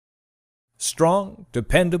Strong,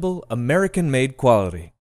 dependable, American-made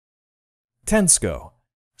quality. Tennsco.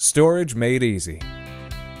 Storage made easy.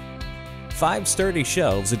 5 sturdy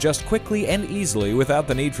shelves adjust quickly and easily without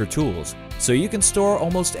the need for tools, so you can store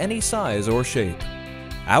almost any size or shape.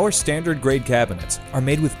 Our standard grade cabinets are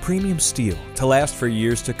made with premium steel to last for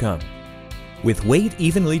years to come. With weight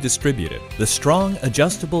evenly distributed, the strong,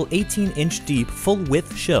 adjustable 18-inch deep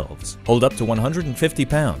full-width shelves hold up to 150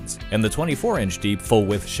 pounds, and the 24-inch deep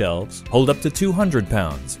full-width shelves hold up to 200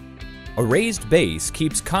 pounds. A raised base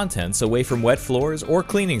keeps contents away from wet floors or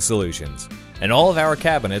cleaning solutions, and all of our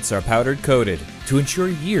cabinets are powdered coated to ensure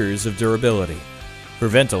years of durability. For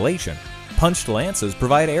ventilation, punched lances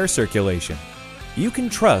provide air circulation. You can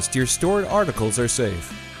trust your stored articles are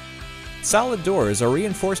safe. Solid doors are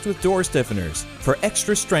reinforced with door stiffeners for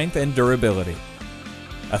extra strength and durability.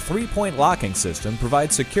 A 3-point locking system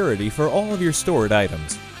provides security for all of your stored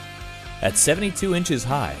items. At 72 inches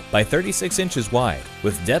high by 36 inches wide,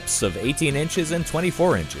 with depths of 18 inches and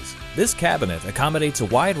 24 inches, this cabinet accommodates a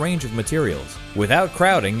wide range of materials without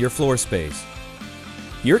crowding your floor space.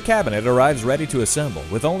 Your cabinet arrives ready to assemble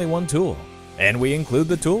with only one tool, and we include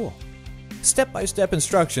the tool. Step-by-step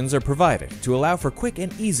instructions are provided to allow for quick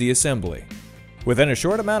and easy assembly. Within a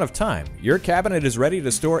short amount of time, your cabinet is ready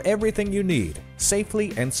to store everything you need,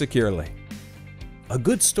 safely and securely. A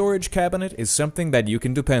good storage cabinet is something that you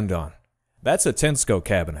can depend on. That's a Tennsco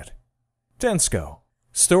cabinet. Tennsco.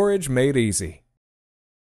 Storage made easy.